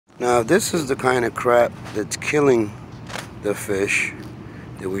Now this is the kind of crap that's killing the fish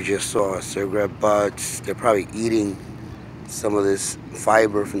that we just saw. Cigarette butts. They're probably eating some of this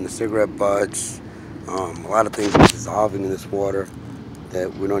fiber from the cigarette butts. A lot of things are dissolving in this water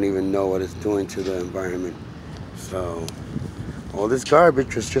that we don't even know what it's doing to the environment. So all this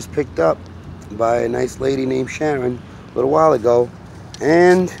garbage was just picked up by a nice lady named Sharon a little while ago,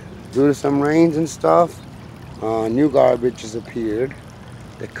 and due to some rains and stuff, new garbage has appeared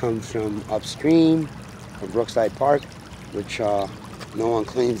that comes from upstream from Brookside Park, which no one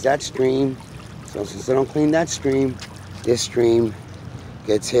cleans that stream. So since they don't clean that stream, this stream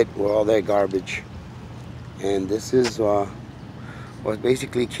gets hit with all their garbage. And this is what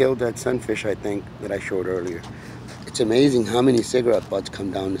basically killed that sunfish, I think, that I showed earlier. It's amazing how many cigarette butts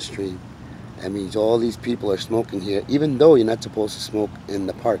come down the stream. That means all these people are smoking here, even though you're not supposed to smoke in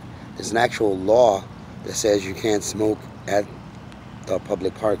the park. There's an actual law that says you can't smoke at the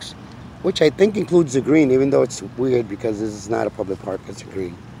public parks, which I think includes the green, even though it's weird because this is not a public park, it's a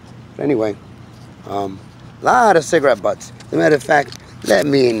green. But anyway, a lot of cigarette butts. As a matter of fact, let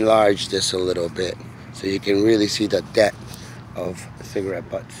me enlarge this a little bit so you can really see the depth of cigarette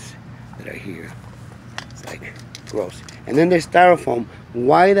butts that are here. It's like gross. And then there's styrofoam.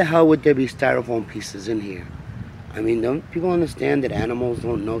 Why the hell would there be styrofoam pieces in here? I mean, don't people understand that animals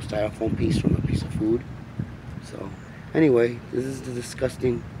don't know styrofoam piece from a piece of food? So anyway, this is the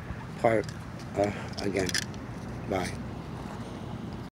disgusting part again. Bye.